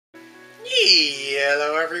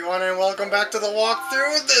Hello everyone and welcome back to the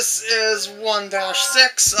walkthrough. This is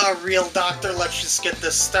 1-6, a real doctor. Let's just get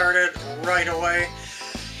this started right away.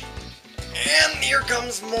 And here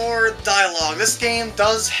comes more dialogue. This game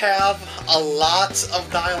does have a lot of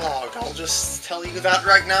dialogue. I'll just tell you that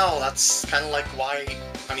right now. That's kind of like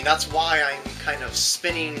that's why I'm kind of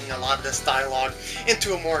spinning a lot of this dialogue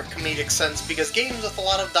into a more comedic sense, because games with a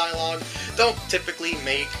lot of dialogue don't typically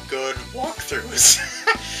make good walkthroughs.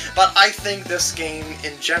 But I think this game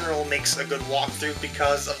in general makes a good walkthrough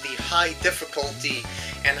because of the high difficulty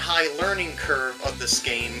and high learning curve of this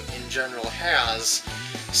game in general has.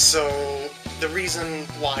 So the reason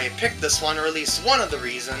why I picked this one, or at least one of the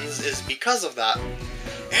reasons, is because of that.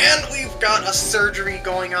 And we've got a surgery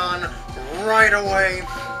going on right away.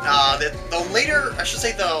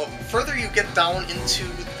 The further you get down into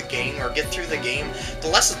the game, or get through the game, the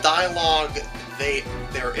less dialogue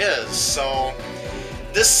there is. So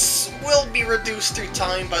this will be reduced through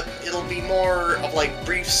time, but it'll be more of like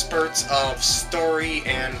brief spurts of story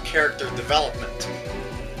and character development.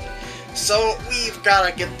 So we've got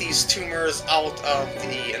to get these tumors out of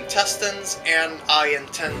the intestines, and I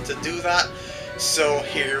intend to do that. So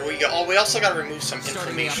here we go. Oh, we also got to remove some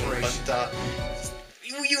inflammation, but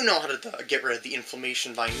you know how to get rid of the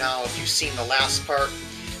inflammation by now if you've seen the last part,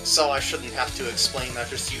 so I shouldn't have to explain that.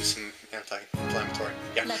 Just use some anti-inflammatory.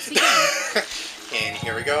 Yeah. Let's begin. And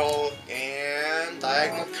here we go, and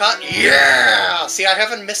diagonal cut. Yeah! See, I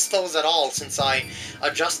haven't missed those at all since I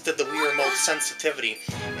adjusted the Wii Remote sensitivity,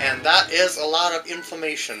 and that is a lot of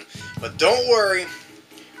inflammation. But don't worry,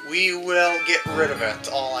 we will get rid of it.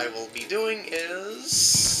 All I will be doing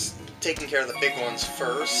is taking care of the big ones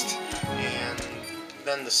first, and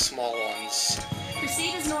then the small ones.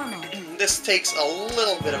 Proceed as normal. This takes a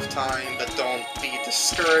little bit of time, but don't be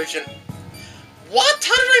discouraged. What?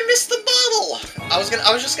 How did I miss the bottle? I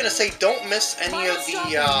was just gonna say, don't miss any of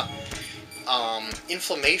the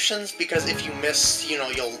inflammations, because if you miss,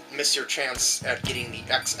 you'll miss your chance at getting the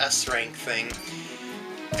XS rank thing.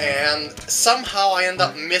 And somehow I end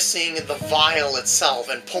up missing the vial itself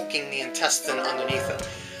and poking the intestine underneath it.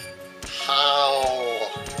 How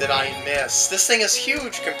did I miss? This thing is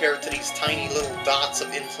huge compared to these tiny little dots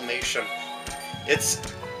of inflammation. It's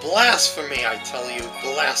blasphemy, I tell you,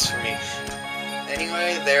 blasphemy.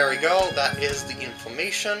 Anyway, there we go, that is the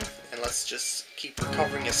inflammation, and let's just keep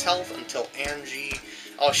recovering his health until Angie...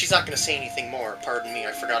 Oh, she's not going to say anything more, pardon me,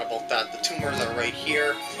 I forgot about that. The tumors are right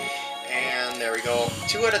here, and there we go.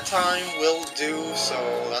 2 at a time will do, so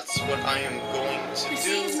that's what I am going to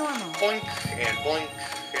do. Boink, and boink,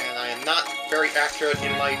 and I am not very accurate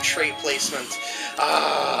in my tray placement.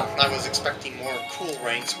 I was expecting more cool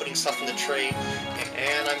ranks, putting stuff in the tray,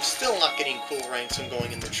 and I'm still not getting cool ranks when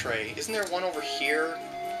going in the tray. Isn't there one over here?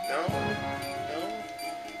 No? No?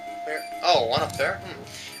 Where? Oh, one up there?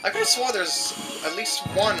 I could have swore there's at least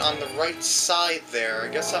one on the right side there. I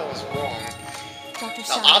guess I was wrong.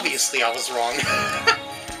 Now, obviously I was wrong.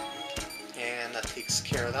 And that takes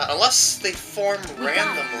care of that. Unless they form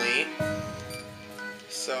randomly.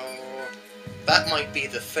 So that might be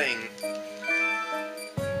the thing.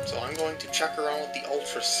 So I'm going to check around with the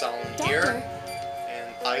ultrasound here,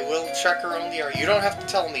 and I will check around the area. You don't have to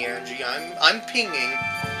tell me, Angie. I'm pinging.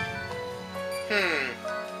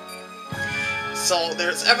 So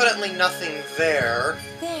there's evidently nothing there.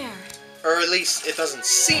 Or at least it doesn't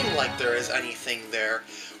seem like there is anything there.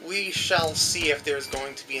 We shall see if there's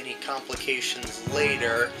going to be any complications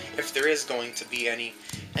later, if there is going to be any.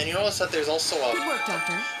 And you notice that there's also a... Good work,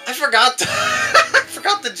 Doctor. I forgot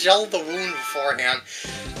to gel the wound beforehand.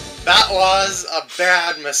 That was a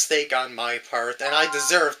bad mistake on my part, and I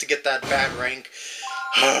deserve to get that bad rank.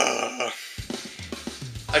 I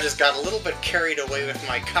just got a little bit carried away with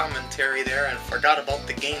my commentary there and forgot about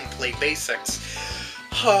the gameplay basics.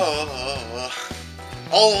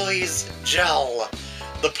 Always gel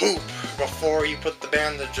the poop before you put the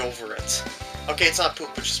bandage over it. Okay, it's not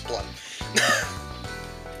poop, it's just blood.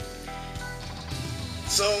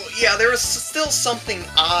 So, yeah, there is still something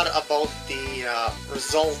odd about the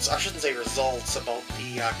results, I shouldn't say results, about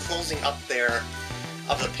the closing up there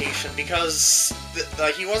of the patient, because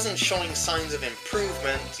he wasn't showing signs of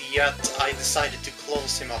improvement, yet I decided to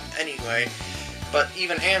close him up anyway. But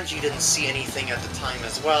even Angie didn't see anything at the time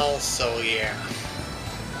as well, so yeah.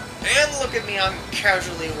 And look at me, I'm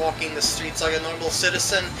casually walking the streets like a normal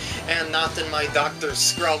citizen, and not in my doctor's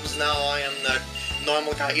scrubs now. I am the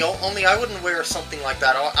normal guy. Only I wouldn't wear something like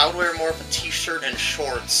that. I would wear more of a t-shirt and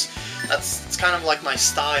shorts. It's kind of like my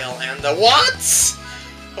style. And what?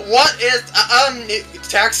 What is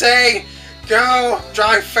taxi? Go!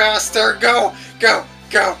 Drive faster! Go! Go!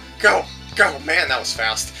 Go! Go! Oh man, that was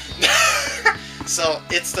fast. So,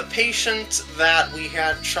 it's the patient that we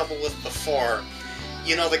had trouble with before.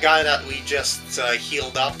 You know, the guy that we just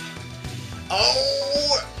healed up?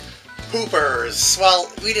 Oh! Poopers!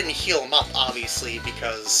 Well, we didn't heal him up, obviously,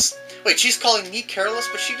 because... Wait, she's calling me careless,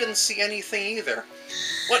 but she didn't see anything either.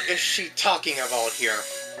 What is she talking about here?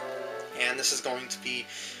 And this is going to be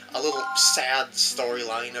a little sad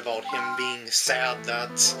storyline about him being sad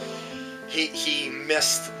that he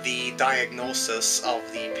missed the diagnosis of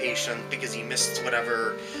the patient because he missed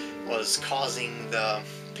whatever was causing the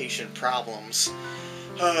patient problems.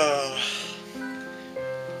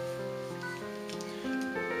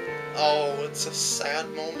 Oh, it's a sad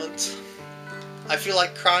moment. I feel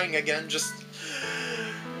like crying again, just...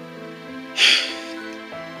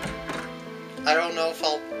 I don't know if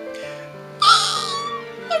I'll...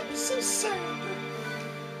 I'm so sad.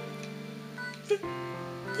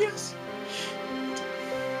 Yes.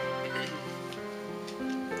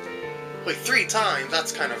 Wait, 3 times?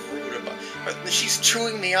 That's kind of rude. But she's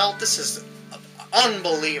chewing me out? This is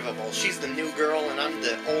unbelievable. She's the new girl, and I'm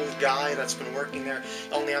the old guy that's been working there.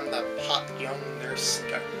 Only I'm the hot young nurse,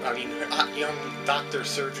 hot young doctor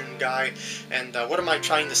surgeon guy. And what am I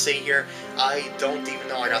trying to say here? I don't even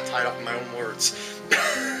know. I got tied up in my own words.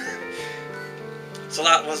 So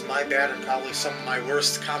that was my bad, and probably some of my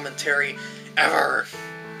worst commentary ever.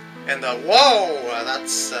 And whoa,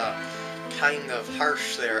 that's kind of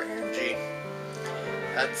harsh there, Angie.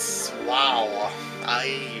 That's wow.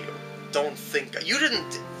 I don't think you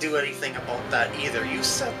didn't do anything about that either. You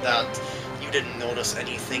said that you didn't notice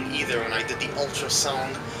anything either when I did the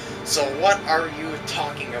ultrasound. So what are you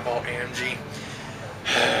talking about, Angie?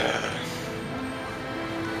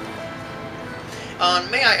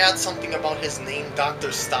 May I add something about his name,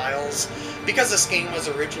 Dr. Styles? Because this game was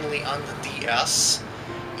originally on the DS,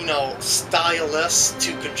 you know, stylus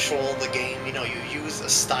to control the game. You know, you use a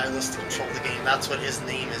stylus to control the game. That's what his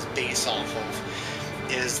name is based off of.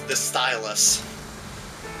 Is the stylus.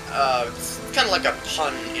 It's kind of like a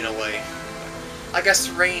pun in a way. I guess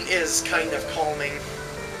rain is kind of calming.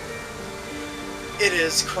 It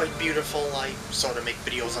is quite beautiful. I sort of make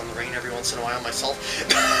videos on the rain every once in a while myself.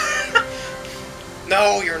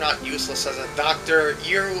 No, you're not useless as a doctor.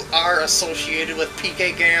 You are associated with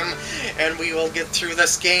PkGam, and we will get through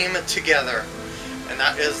this game together. And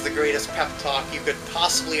that is the greatest pep talk you could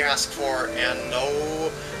possibly ask for, and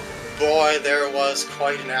no... Boy, there was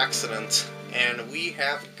quite an accident, and we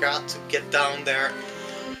have got to get down there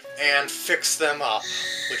and fix them up,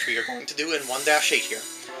 which we are going to do in 1-8 here.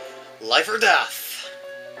 Life or death.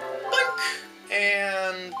 Boink!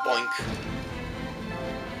 And boink.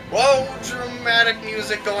 Whoa, dramatic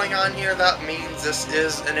music going on here. That means this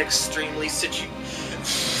is an extremely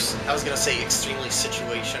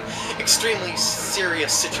extremely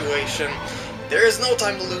serious situation. There is no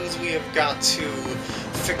time to lose. We have got to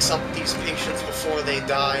fix up these patients before they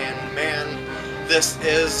die, and man, this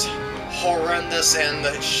is horrendous, and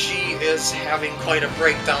she is having quite a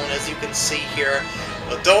breakdown, as you can see here.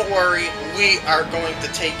 But don't worry, we are going to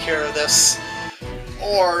take care of this,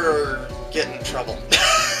 or get in trouble.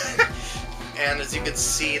 And as you can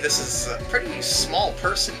see, this is a pretty small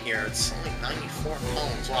person here. It's only 94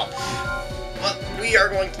 pounds, wow. But we are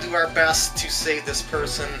going to do our best to save this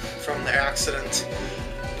person from the accident.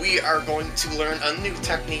 We are going to learn a new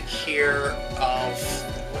technique here of,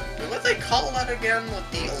 what do they call that again,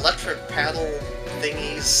 with the electric paddle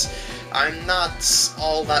thingies. I'm not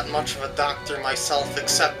all that much of a doctor myself,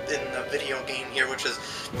 except in the video game here, which is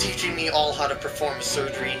teaching me all how to perform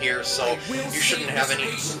surgery here, so you shouldn't have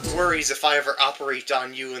any worries if I ever operate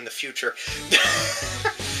on you in the future.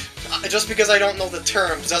 Just because I don't know the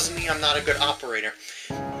terms doesn't mean I'm not a good operator.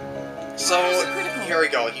 So, here we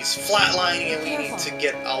go. He's flatlining and we need to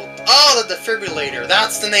get out... Oh, the defibrillator!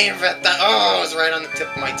 That's the name of it! Oh, it was right on the tip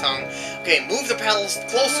of my tongue. Okay, move the paddles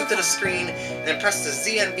closer to the screen, and then press the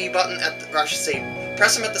Z and B button at the... Or I should say,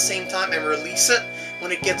 press them at the same time and release it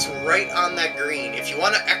when it gets right on that green. If you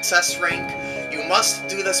want to XS rank, you must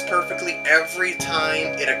do this perfectly every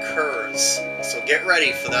time it occurs. So get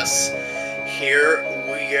ready for this. Here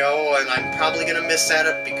we go, and I'm probably going to miss at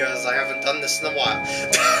it because I haven't done this in a while.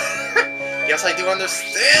 Yes, I do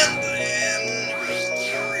understand.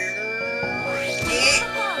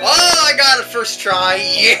 Oh, I got it first try.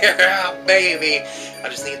 Yeah, baby. I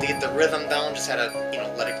just needed to get the rhythm down. Just had to, you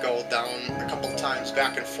know, let it go down a couple times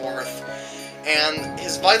back and forth. And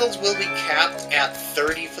his vitals will be capped at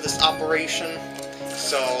 30 for this operation.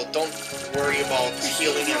 So don't worry about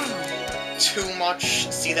healing him too much.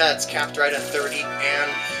 See that? It's capped right at 30.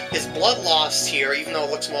 And his blood loss here, even though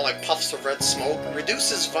it looks more like puffs of red smoke,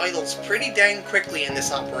 reduces vitals pretty dang quickly in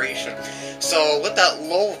this operation. So with that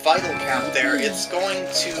low vital cap there, it's going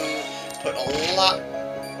to put a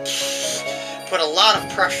lot of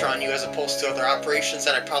pressure on you as opposed to other operations,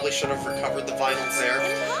 and I probably should have recovered the vitals there.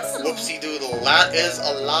 Impossible. Whoopsie doodle. That is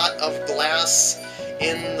a lot of glass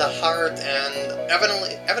in the heart, and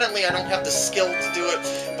evidently I don't have the skill to do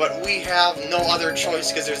it, but we have no other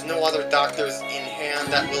choice because there's no other doctors in hand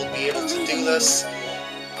that will be able to do this.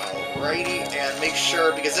 Alrighty, and make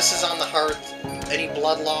sure, because this is on the heart, any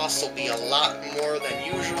blood loss will be a lot more than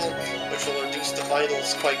usual, which will reduce the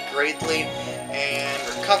vitals quite greatly. And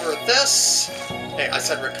recover this. Hey, I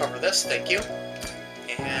said recover this, thank you.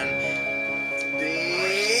 And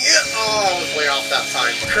oh, I was way off that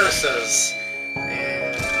time. Curses.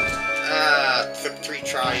 And took 3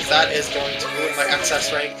 tries. That is going to ruin my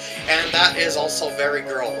excess rank, and that is also very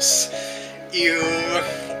gross. Ew,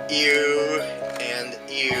 and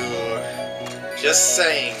ew. Just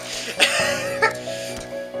saying.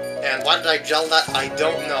 And why did I gel that? I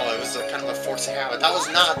don't know. It was a kind of a force of habit. That was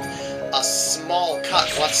not a small cut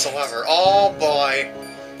whatsoever. Oh boy.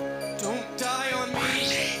 Don't die on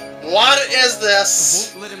me. What is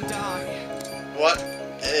this? I won't let him die. What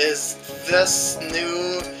is this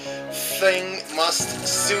new thing? Must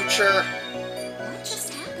suture. What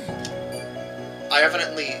just happened? I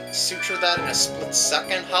evidently sutured that in a split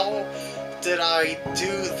second. How did I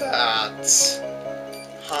do that?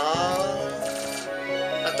 Huh?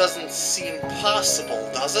 That doesn't seem possible,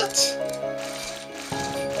 does it?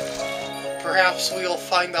 Perhaps we'll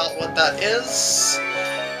find out what that is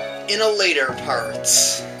in a later part.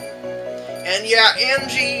 And yeah,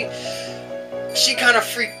 Angie, she kind of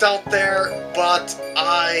freaked out there, but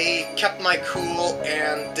I kept my cool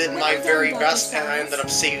and did my very best, and I ended up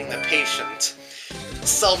saving the patient.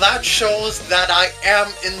 So that shows that I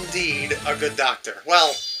am indeed a good doctor.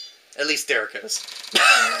 Well, at least Derek is.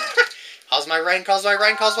 How's my rank? How's my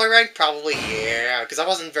rank? How's my rank? Probably, yeah, because I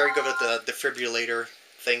wasn't very good at the defibrillator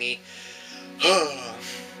thingy.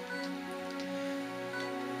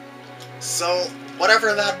 So,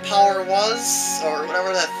 whatever that power was, or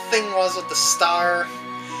whatever that thing was with the star,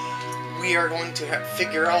 we are going to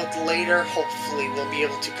figure out later. Hopefully we'll be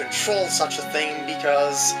able to control such a thing,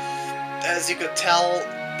 because, as you could tell,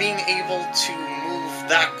 being able to move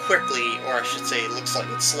that quickly, or I should say it looks like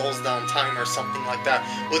it slows down time or something like that,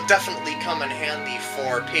 would definitely come in handy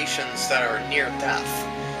for patients that are near death.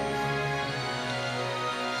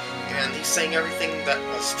 And he's saying everything that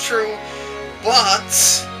was true, but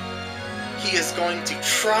he is going to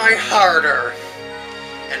try harder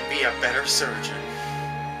and be a better surgeon.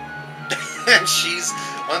 And she's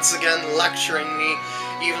once again lecturing me,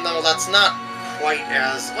 even though that's not quite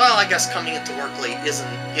as well. I guess coming into work late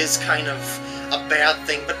is kind of a bad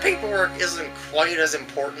thing, but paperwork isn't quite as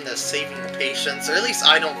important as saving the patients, or at least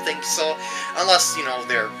I don't think so, unless, you know,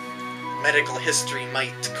 their medical history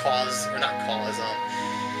might cause, or not cause,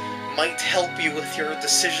 might help you with your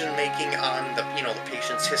decision-making on the, you know, the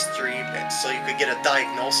patient's history, and so you could get a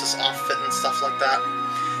diagnosis off it and stuff like that.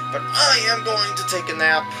 But I am going to take a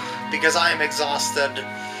nap, because I am exhausted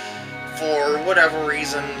for whatever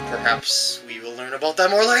reason. Perhaps we will learn about that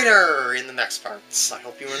more later in the next parts. I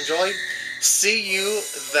hope you enjoyed. See you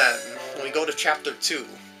then, when we go to Chapter 2.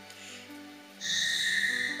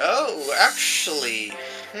 Oh, actually,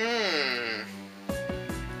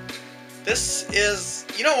 this is...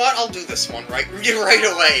 You know what? I'll do this one right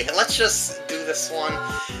away. Let's just do this one,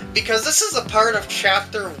 because this is a part of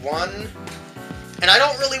Chapter 1, and I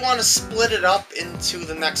don't really want to split it up into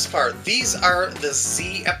the next part. These are the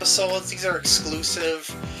Z episodes. These are exclusive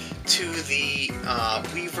to the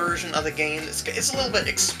Wii version of the game. It's a little bit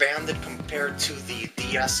expanded compared to the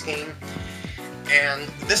DS game. And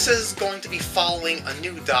this is going to be following a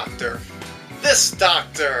new doctor. This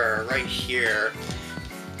doctor right here.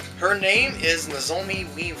 Her name is Nozomi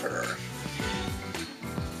Weaver.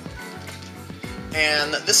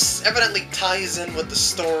 And this evidently ties in with the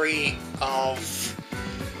story of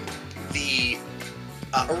the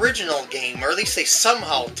original game, or at least they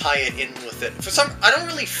somehow tie it in with it. I don't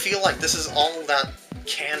really feel like this is all that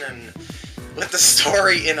canon with the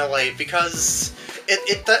story in a way, because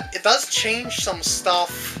it does change some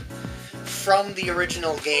stuff from the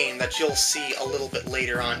original game that you'll see a little bit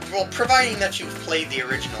later on. Well, providing that you've played the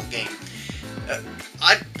original game.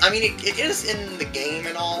 I mean, it is in the game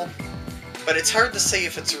and all, but it's hard to say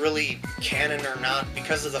if it's really canon or not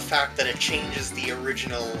because of the fact that it changes the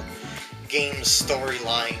original game's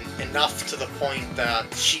storyline enough to the point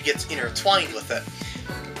that she gets intertwined with it.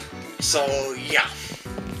 So, yeah.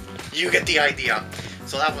 You get the idea.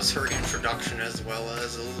 So that was her introduction, as well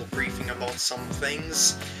as a little briefing about some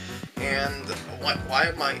things. And why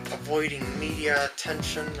am I avoiding media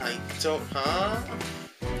attention? I don't... Huh?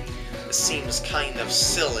 This seems kind of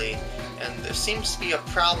silly. And there seems to be a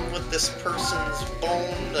problem with this person's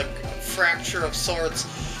bone, a fracture of sorts.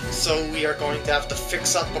 So we are going to have to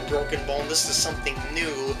fix up a broken bone. This is something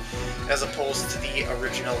new, as opposed to the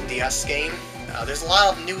original DS game. There's a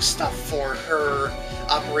lot of new stuff for her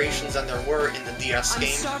operations than there were in the DS game.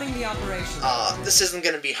 I'm starting the operation. This isn't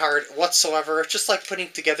going to be hard whatsoever. It's just like putting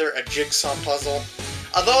together a jigsaw puzzle.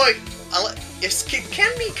 Although it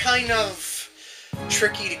can be kind of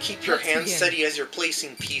tricky to keep your hand steady as you're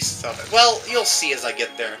placing pieces of it. Well, you'll see as I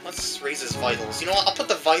get there. Let's raise his vitals. You know what? I'll put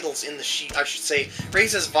the vitals in the sheet. I should say,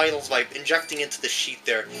 raise his vitals by injecting into the sheet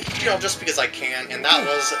there. You know, just because I can. And that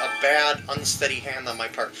was a bad, unsteady hand on my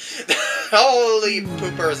part. Holy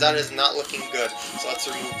poopers, that is not looking good. So let's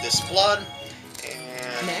remove this blood.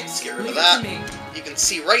 And let's get rid of that. You can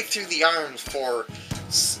see right through the arms for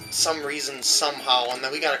some reason, somehow. And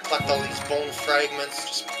then we gotta collect all these bone fragments.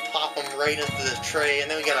 Just pop them right into the tray,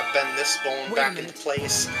 and then we gotta bend this bone back into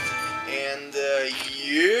place, and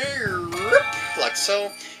like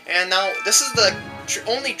so. And now this is the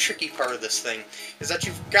only tricky part of this thing, is that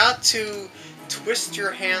you've got to twist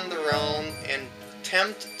your hand around and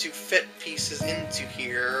attempt to fit pieces into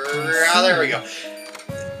here. Ah, there we go.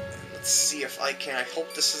 Let's see if I can. I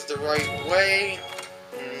hope this is the right way.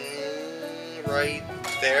 Right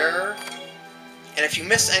there. And if you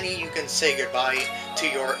miss any, you can say goodbye to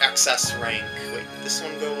your XS rank. Wait, this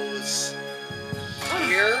one goes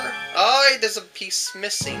here? Oh, there's a piece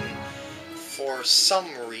missing for some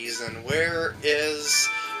reason. Where is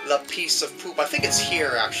the piece of poop? I think it's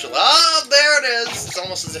here, actually. Oh, there it is! It's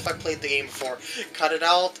almost as if I played the game before. Cut it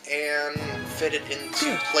out and fit it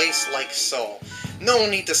into place like so. No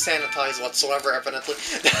need to sanitize whatsoever, evidently.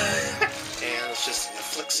 And let's just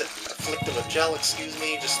afflict it with gel, excuse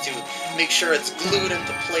me, just to make sure it's glued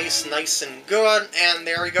into place nice and good. And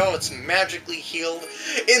there we go, it's magically healed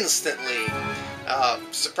instantly.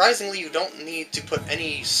 Surprisingly, you don't need to put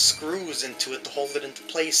any screws into it to hold it into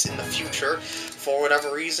place in the future, for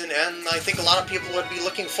whatever reason, and I think a lot of people would be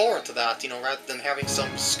looking forward to that, you know, rather than having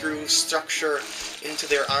some screw structure into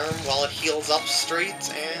their arm while it heals up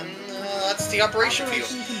straight, and that's the operation for you.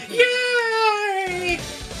 Yay!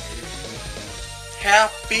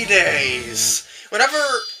 Happy days! Whenever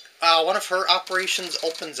one of her operations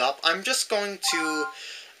opens up, I'm just going to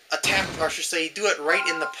attack, or I should say, do it right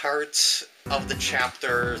in the part of the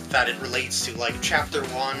chapter that it relates to, like chapter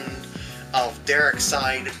 1 of Derek's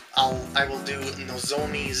side. I will do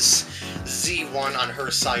Nozomi's Z1 on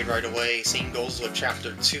her side right away. Same goes with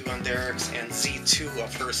chapter 2 on Derek's and Z2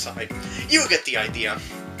 of her side. You get the idea.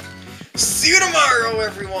 See you tomorrow,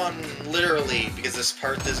 everyone! Literally, because this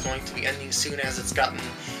part is going to be ending soon, as it's gotten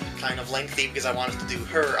kind of lengthy, because I wanted to do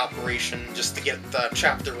her operation just to get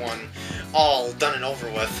chapter 1 all done and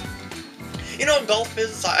over with. You know, golf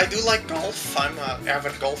is... I do like golf. I'm an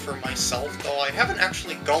avid golfer myself, though I haven't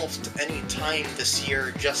actually golfed any time this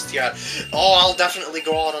year just yet. Oh, I'll definitely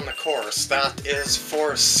go out on the course. That is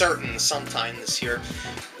for certain sometime this year.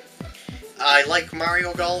 I like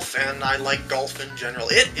Mario Golf, and I like golf in general.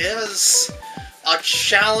 It is a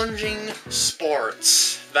challenging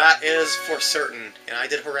sport. That is for certain. And I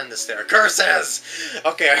did horrendous there. Curses!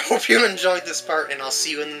 Okay, I hope you enjoyed this part, and I'll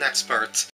see you in the next part.